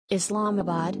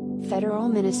Islamabad, Federal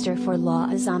Minister for Law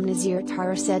Azam Nazeer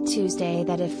Tarar said Tuesday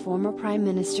that if former Prime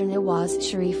Minister Nawaz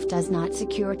Sharif does not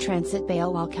secure transit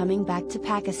bail while coming back to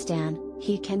Pakistan,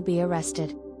 he can be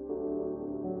arrested.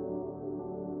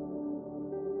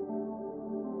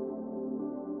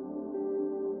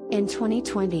 In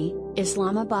 2020,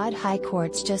 Islamabad High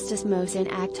Court's Justice Mohsin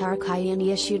Akhtar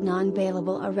Kayani issued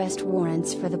non-bailable arrest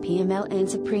warrants for the PML-N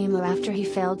supremo after he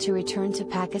failed to return to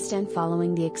Pakistan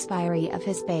following the expiry of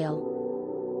his bail.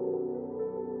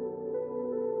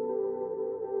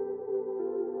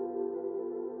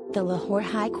 The Lahore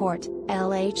High Court,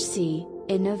 LHC,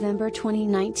 in November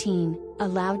 2019,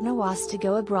 allowed Nawaz to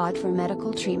go abroad for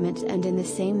medical treatment, and in the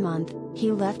same month, he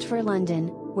left for London,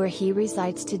 where he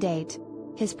resides to date.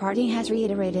 His party has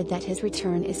reiterated that his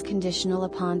return is conditional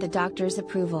upon the doctor's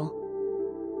approval.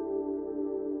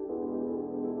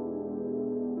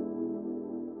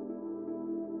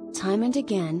 Time and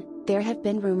again, there have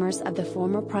been rumors of the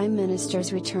former Prime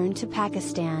Minister's return to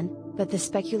Pakistan, but the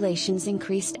speculations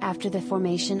increased after the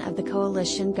formation of the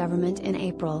coalition government in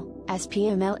April, as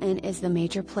PML-N is the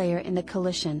major player in the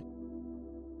coalition.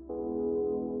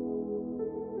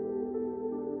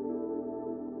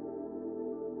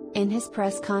 In his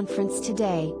press conference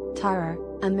today, Tarar,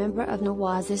 a member of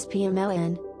Nawaz's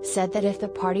PML-N, said that if the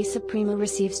party supremo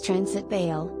receives transit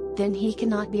bail, then he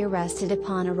cannot be arrested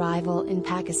upon arrival in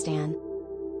Pakistan.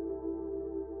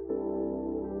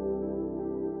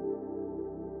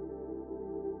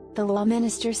 The law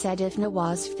minister said if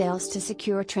Nawaz fails to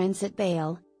secure transit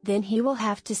bail, then he will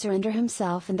have to surrender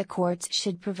himself, and the courts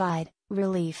should provide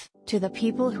relief to the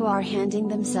people who are handing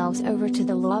themselves over to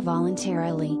the law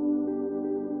voluntarily.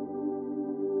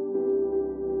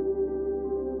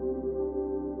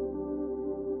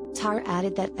 Tarar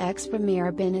added that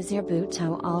ex-Premier Benazir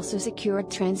Bhutto also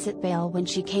secured transit bail when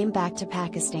she came back to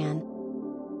Pakistan.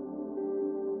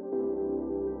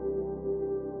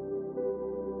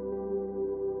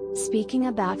 Speaking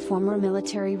about former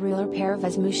military ruler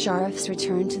Pervez Musharraf's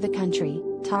return to the country,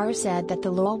 Tarar said that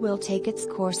the law will take its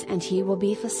course and he will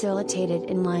be facilitated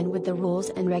in line with the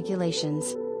rules and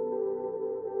regulations.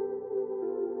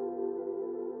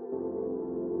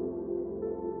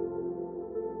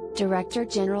 Director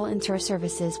General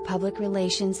Inter-Services Public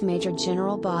Relations Major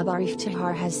General Bob Arif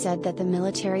Tahar has said that the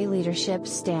military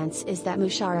leadership's stance is that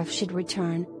Musharraf should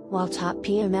return, while top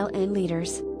PML-N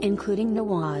leaders, including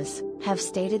Nawaz, have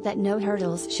stated that no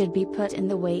hurdles should be put in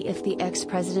the way if the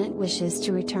ex-president wishes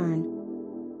to return.